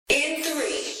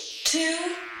2,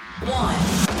 1.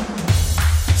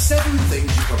 7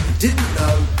 things you probably didn't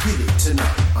know you need to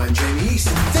know. I'm Jamie East,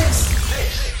 and this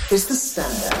is the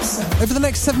Standout 7. Over the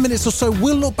next 7 minutes or so,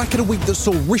 we'll look back at a week that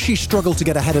saw Rishi struggle to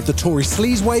get ahead of the Tory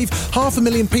sleaze wave,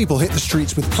 500,000 people hit the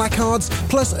streets with placards,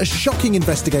 plus a shocking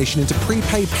investigation into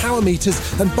prepaid power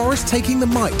meters, and Boris taking the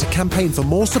mic to campaign for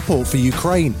more support for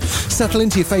Ukraine. Settle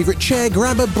into your favourite chair,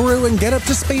 grab a brew, and get up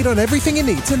to speed on everything you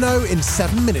need to know in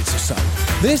 7 minutes or so.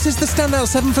 This is the Standout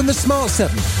 7 from the Smart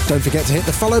 7. Don't forget to hit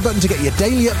the follow button to get your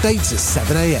daily updates at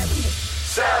 7 a.m.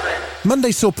 7.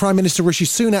 Monday saw Prime Minister Rishi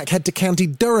Sunak head to County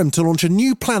Durham to launch a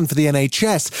new plan for the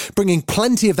NHS, bringing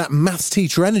plenty of that maths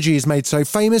teacher energy he's made so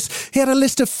famous. He had a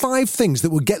list of 5 things that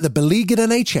would get the beleaguered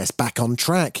NHS back on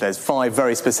track. There's 5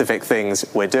 very specific things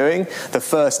we're doing. The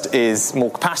first is more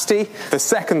capacity. The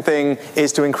second thing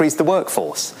is to increase the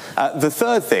workforce. The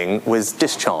third thing was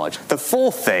discharge. The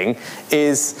fourth thing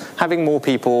is having more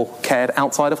people cared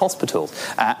outside of hospitals.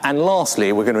 And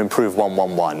lastly, we're going to improve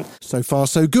 111. So far,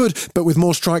 so good, but with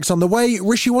more strikes on the way,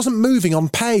 Rishi wasn't moving on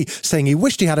pay, saying he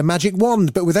wished he had a magic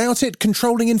wand, but without it,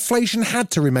 controlling inflation had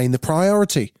to remain the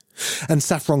priority. And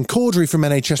Saffron Caudry from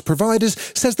NHS Providers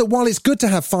says that while it's good to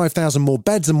have 5,000 more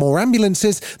beds and more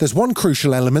ambulances, there's one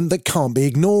crucial element that can't be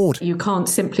ignored. You can't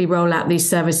simply roll out these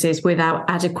services without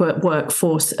adequate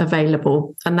workforce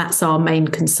available, and that's our main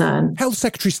concern. Health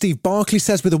Secretary Steve Barclay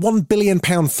says with a £1 billion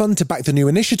fund to back the new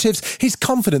initiatives, he's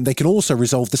confident they can also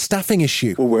resolve the staffing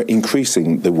issue. Well, we're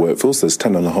increasing the workforce. There's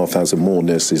 10,500 more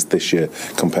nurses this year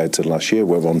compared to last year.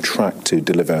 We're on track to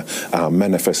deliver our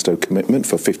manifesto commitment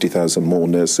for 50,000 more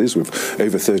nurses, with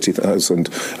over 30,000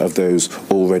 of those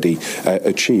already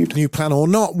achieved. New plan or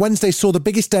not, Wednesday saw the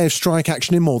biggest day of strike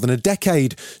action in more than a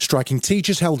decade. Striking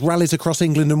teachers held rallies across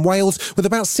England and Wales, with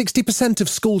about 60% of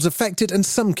schools affected and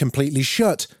some completely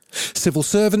shut. Civil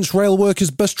servants, rail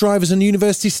workers, bus drivers and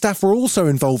university staff were also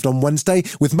involved on Wednesday,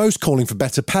 with most calling for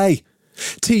better pay.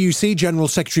 TUC General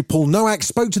Secretary Paul Nowak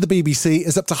spoke to the BBC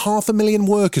as up to 500,000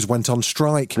 workers went on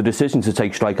strike. The decision to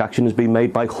take strike action has been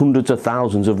made by hundreds of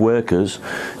thousands of workers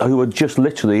who are just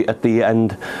literally at the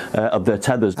end of their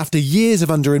tethers. After years of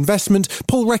underinvestment,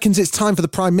 Paul reckons it's time for the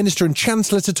Prime Minister and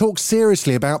Chancellor to talk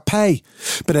seriously about pay.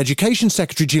 But Education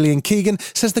Secretary Gillian Keegan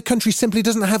says the country simply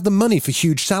doesn't have the money for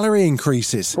huge salary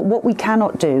increases. But what we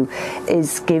cannot do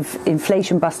is give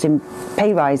inflation-busting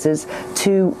pay rises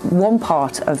to one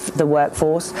part of the workforce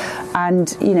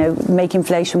and, make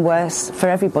inflation worse for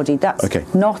everybody.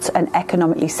 That's not an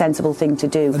economically sensible thing to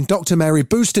do. And Dr Mary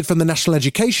Boosted from the National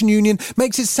Education Union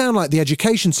makes it sound like the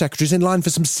Education Secretary is in line for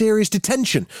some serious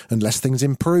detention unless things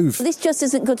improve. This just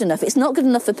isn't good enough. It's not good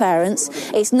enough for parents.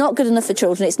 It's not good enough for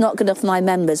children. It's not good enough for my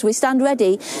members. We stand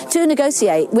ready to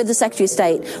negotiate with the Secretary of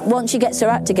State once she gets her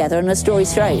act together and her story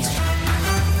straight.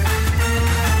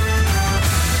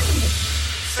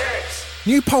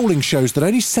 New polling shows that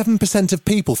only 7% of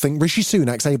people think Rishi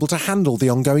Sunak's able to handle the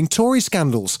ongoing Tory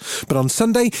scandals. But on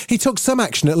Sunday, he took some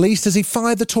action at least as he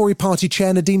fired the Tory party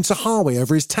chair Nadine Zahawi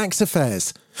over his tax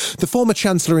affairs. The former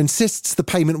Chancellor insists the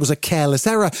payment was a careless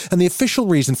error and the official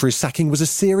reason for his sacking was a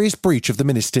serious breach of the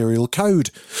ministerial code.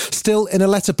 Still, in a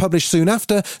letter published soon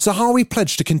after, Zahawi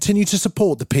pledged to continue to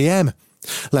support the PM.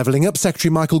 Levelling Up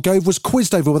Secretary Michael Gove was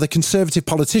quizzed over whether Conservative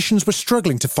politicians were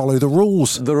struggling to follow the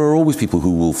rules. There are always people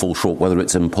who will fall short, whether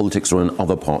it's in politics or in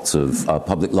other parts of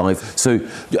public life. So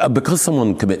because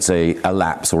someone commits a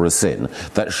lapse or a sin,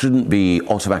 that shouldn't be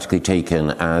automatically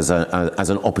taken as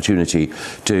an opportunity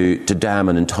to damn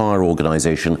an entire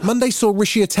organisation. Monday saw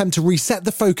Rishi attempt to reset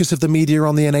the focus of the media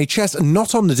on the NHS and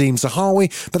not on Nadine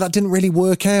Zahawi, but that didn't really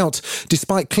work out.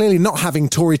 Despite clearly not having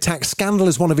Tory tax scandal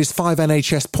as one of his 5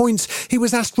 NHS points, he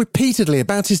was asked repeatedly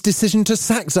about his decision to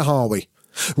sack Zahawi.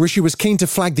 Rishi was keen to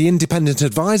flag the independent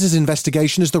advisor's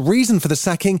investigation as the reason for the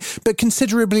sacking, but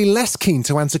considerably less keen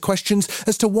to answer questions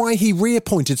as to why he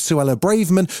reappointed Suella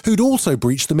Braverman, who'd also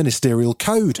breached the ministerial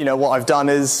code. What I've done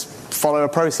is follow a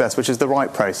process, which is the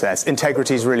right process.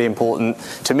 Integrity is really important.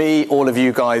 To me, all of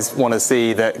you guys want to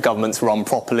see that government's run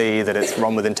properly, that it's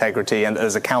run with integrity, and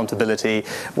there's accountability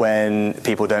when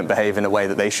people don't behave in a way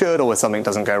that they should or when something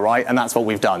doesn't go right, and that's what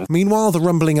we've done. Meanwhile, the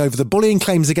rumbling over the bullying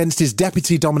claims against his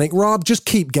deputy Dominic Raab just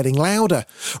keep getting louder.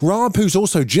 Raab, who's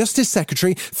also Justice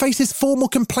Secretary, faces formal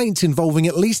complaints involving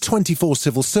at least 24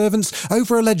 civil servants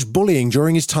over alleged bullying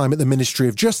during his time at the Ministry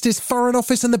of Justice, Foreign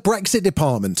Office and the Brexit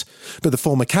Department. But the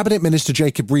former Cabinet Minister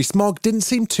Jacob Rees-Mogg didn't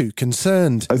seem too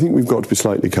concerned. I think we've got to be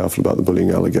slightly careful about the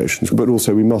bullying allegations, but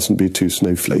also we mustn't be too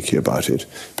snowflakey about it.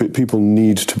 People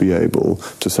need to be able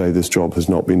to say this job has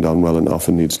not been done well enough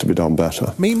and needs to be done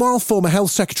better. Meanwhile, former Health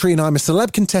Secretary and I'm a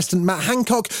Celeb contestant Matt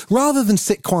Hancock, rather than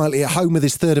sit quietly at home home with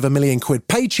his £350,000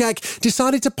 paycheck,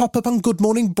 decided to pop up on Good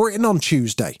Morning Britain on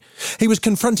Tuesday. He was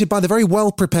confronted by the very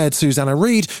well-prepared Susanna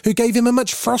Reid, who gave him a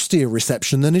much frostier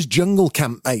reception than his jungle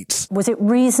camp mates. Was it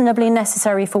reasonably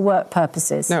necessary for work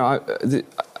purposes? No,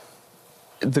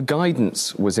 the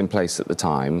guidance was in place at the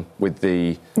time with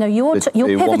the... No, you're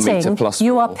pivoting. 1 metre plus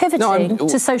you are pivoting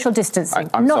to social distancing.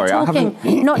 I'm sorry,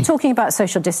 not talking about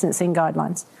social distancing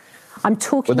guidelines. I'm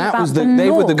talking about the they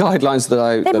law. were the guidelines that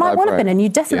I They might well have been, and you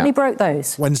definitely Yeah. broke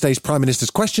those. Wednesday's Prime Minister's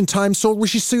Question Time saw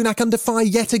Rishi Sunak under fire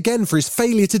yet again for his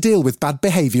failure to deal with bad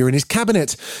behaviour in his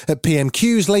cabinet. At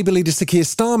PMQs, Labour leader Sir Keir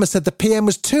Starmer said the PM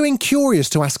was too incurious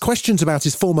to ask questions about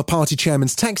his former party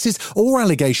chairman's taxes or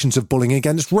allegations of bullying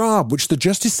against Raab, which the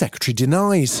Justice Secretary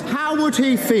denies. How would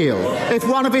he feel if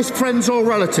one of his friends or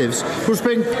relatives was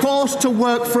being forced to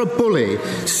work for a bully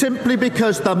simply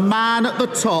because the man at the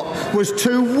top was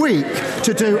too weak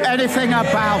to do anything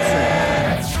about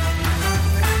it?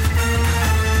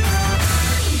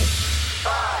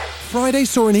 Friday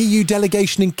saw an EU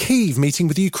delegation in Kyiv meeting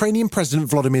with Ukrainian President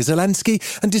Volodymyr Zelensky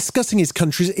and discussing his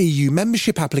country's EU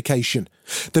membership application.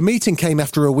 The meeting came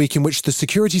after a week in which the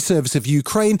Security Service of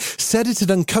Ukraine said it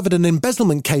had uncovered an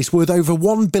embezzlement case worth over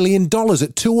 $1 billion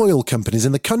at 2 oil companies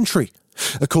in the country.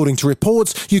 According to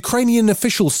reports, Ukrainian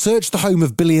officials searched the home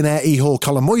of billionaire Ihor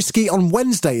Kolomoisky on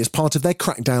Wednesday as part of their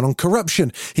crackdown on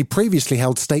corruption. He previously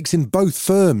held stakes in both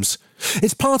firms.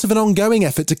 It's part of an ongoing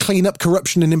effort to clean up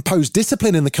corruption and impose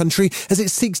discipline in the country as it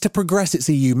seeks to progress its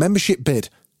EU membership bid.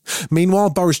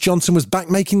 Meanwhile, Boris Johnson was back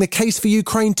making the case for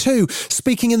Ukraine too,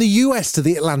 speaking in the US to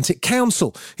the Atlantic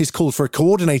Council. He's called for a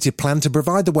coordinated plan to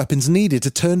provide the weapons needed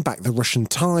to turn back the Russian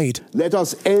tide. Let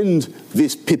us end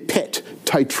this pipette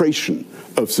titration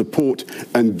of support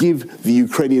and give the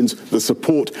Ukrainians the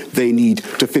support they need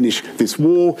to finish this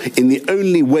war in the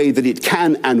only way that it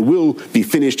can and will be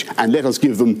finished, and let us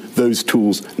give them those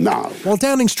tools now. While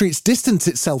Downing Street's distanced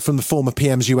itself from the former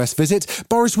PM's US visit,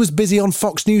 Boris was busy on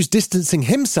Fox News distancing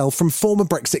himself from former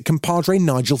Brexit compadre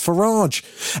Nigel Farage.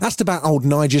 Asked about old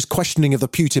Nigel's questioning of the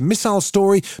Putin missile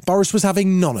story, Boris was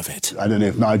having none of it. I don't know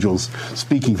if Nigel's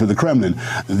speaking for the Kremlin.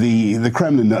 The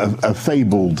Kremlin are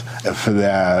fabled for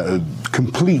their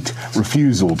complete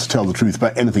refusal to tell the truth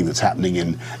about anything that's happening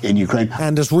in Ukraine.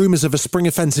 And as rumours of a spring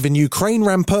offensive in Ukraine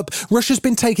ramp up, Russia's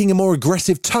been taking a more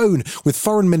aggressive tone, with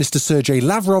Foreign Minister Sergei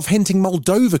Lavrov hinting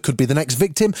Moldova could be the next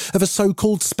victim of a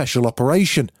so-called special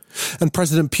operation. And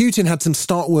President Putin had some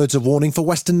stark words of warning for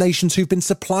Western nations who've been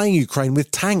supplying Ukraine with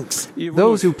tanks.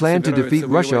 Those who plan to defeat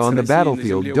Russia on the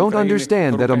battlefield don't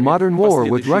understand that a modern war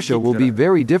with Russia will be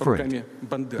very different.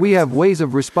 We have ways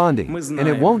of responding, and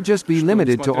it won't just be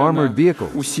limited to armored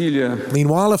vehicles.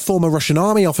 Meanwhile, a former Russian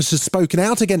army officer has spoken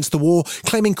out against the war,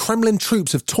 claiming Kremlin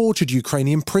troops have tortured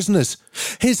Ukrainian prisoners.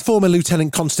 Here's former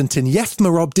Lieutenant Konstantin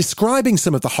Yevmarov describing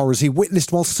some of the horrors he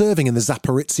witnessed while serving in the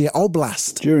Zaporizhia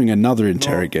Oblast. During another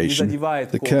interrogation,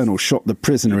 the colonel shot the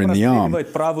prisoner in the arm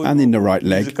and in the right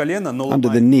leg, under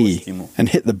the knee, and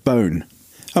hit the bone.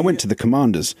 I went to the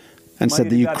commanders and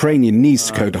said the Ukrainian needs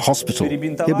to go to hospital.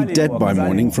 He'll be dead by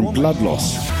morning from blood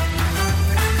loss.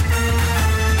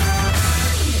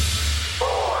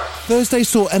 Thursday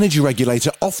saw energy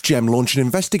regulator Ofgem launch an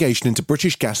investigation into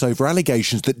British Gas over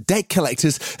allegations that debt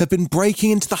collectors have been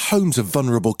breaking into the homes of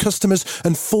vulnerable customers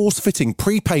and force-fitting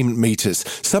prepayment meters,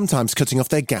 sometimes cutting off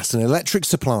their gas and electric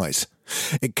supplies.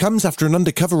 It comes after an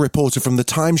undercover reporter from The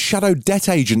Times shadowed debt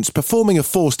agents performing a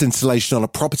forced installation on a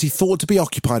property thought to be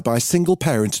occupied by a single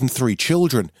parent and 3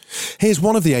 children. Here's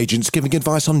one of the agents giving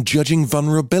advice on judging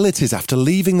vulnerabilities after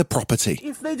leaving the property.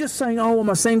 If they're just saying, oh, I'm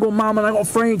a single mum and I got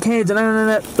 3 kids, and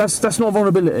that's not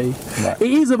vulnerability. Right.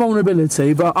 It is a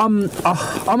vulnerability, but I'm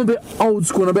a bit old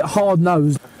school and a bit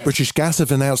hard-nosed. British Gas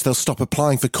have announced they'll stop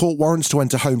applying for court warrants to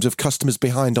enter homes of customers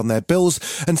behind on their bills,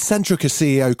 and Centrica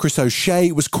CEO Chris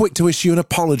O'Shea was quick to issue an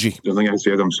apology. I think I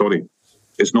said, I'm sorry.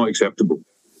 It's not acceptable.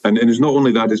 And it's not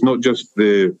only that, it's not just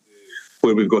where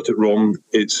we've got it wrong,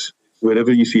 it's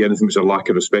wherever you see anything that's a lack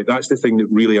of respect. That's the thing that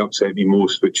really upset me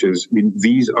most, which is,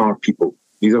 these are people.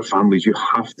 These are families. You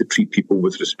have to treat people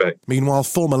with respect. Meanwhile,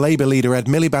 former Labour leader Ed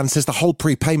Miliband says the whole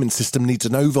prepayment system needs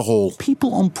an overhaul.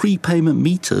 People on prepayment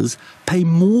meters pay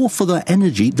more for their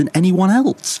energy than anyone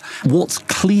else. What's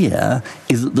clear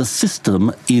is that the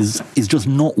system is just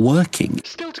not working.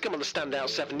 Still to come on the Standout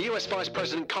 7, US Vice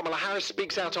President Kamala Harris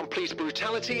speaks out on police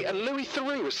brutality, and Louis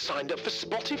Theroux has signed up for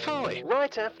Spotify.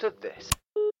 Right after this.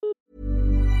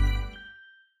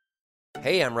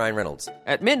 Hey, I'm Ryan Reynolds.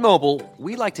 At Mint Mobile,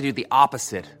 we like to do the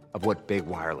opposite of what Big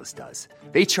Wireless does.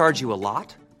 They charge you a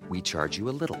lot, we charge you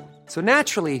a little. So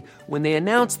naturally, when they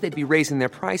announced they'd be raising their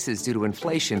prices due to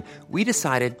inflation, we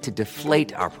decided to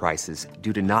deflate our prices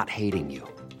due to not hating you.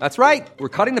 That's right. We're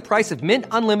cutting the price of Mint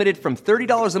Unlimited from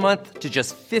 $30 a month to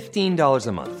just $15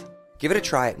 a month. Give it a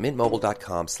try at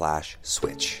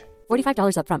mintmobile.com/switch.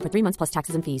 $45 up front for 3 months plus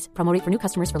taxes and fees. Promo rate for new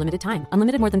customers for limited time.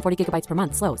 Unlimited more than 40 gigabytes per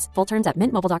month. Slows full terms at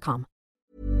mintmobile.com.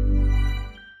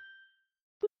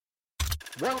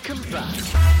 Welcome back.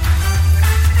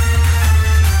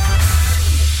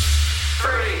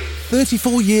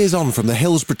 34 years on from the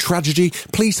Hillsborough tragedy,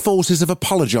 police forces have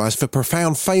apologised for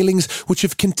profound failings which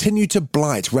have continued to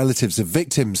blight relatives of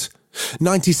victims.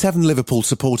 97 Liverpool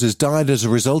supporters died as a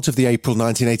result of the April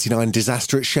 1989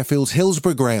 disaster at Sheffield's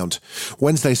Hillsborough ground.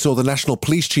 Wednesday saw the National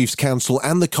Police Chiefs Council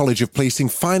and the College of Policing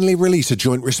finally release a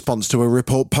joint response to a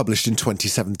report published in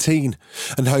 2017.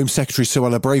 And Home Secretary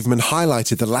Suella Braverman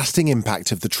highlighted the lasting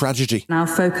impact of the tragedy. Our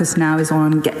focus now is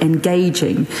on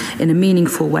engaging in a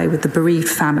meaningful way with the bereaved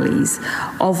families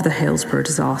of the Hillsborough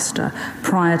disaster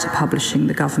prior to publishing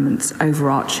the government's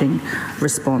overarching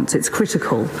response. It's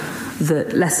critical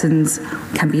that lessons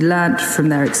can be learnt from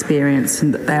their experience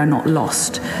and that they are not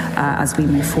lost as we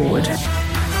move forward.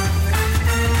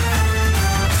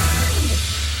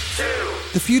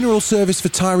 The funeral service for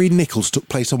Tyree Nichols took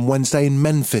place on Wednesday in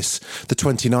Memphis. The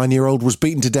 29-year-old was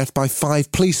beaten to death by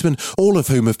 5 policemen, all of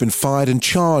whom have been fired and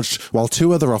charged, while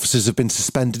 2 other officers have been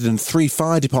suspended and 3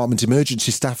 fire department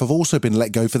emergency staff have also been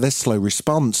let go for their slow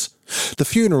response. The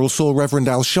funeral saw Reverend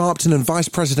Al Sharpton and Vice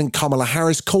President Kamala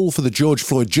Harris call for the George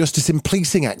Floyd Justice in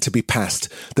Policing Act to be passed.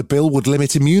 The bill would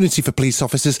limit immunity for police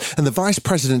officers, and the Vice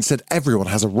President said everyone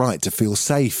has a right to feel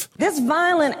safe. This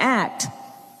violent act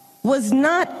was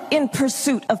not in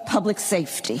pursuit of public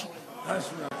safety.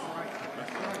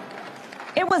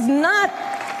 It was not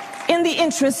in the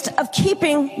interest of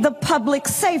keeping the public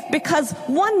safe, because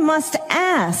one must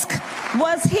ask,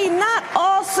 was he not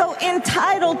also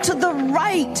entitled to the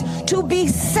right to be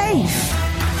safe?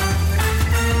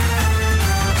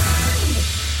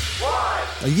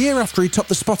 A year after he topped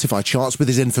the Spotify charts with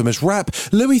his infamous rap,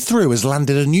 Louis Theroux has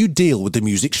landed a new deal with the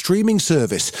music streaming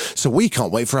service, so we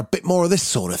can't wait for a bit more of this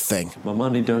sort of thing. My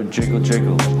money don't jiggle,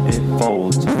 jiggle, it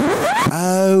folds.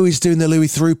 Oh, he's doing the Louis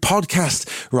Theroux podcast.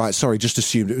 Right, sorry, just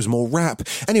assumed it was more rap.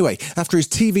 Anyway, after his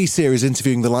TV series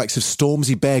interviewing the likes of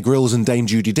Stormzy, Bear Grylls and Dame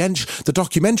Judi Dench, the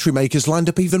documentary makers lined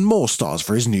up even more stars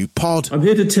for his new pod. I'm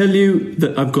here to tell you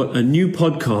that I've got a new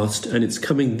podcast and it's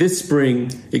coming this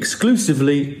spring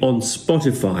exclusively on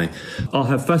Spotify. I'll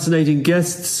have fascinating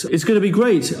guests. It's going to be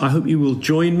great. I hope you will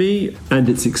join me, and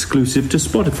it's exclusive to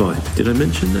Spotify. Did I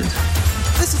mention that?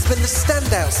 This has been the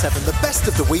Standout 7, the best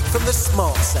of the week from the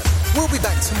Smart 7. We'll be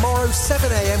back tomorrow, 7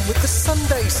 a.m. with the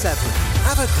Sunday 7.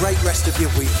 Have a great rest of your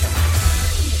weekend.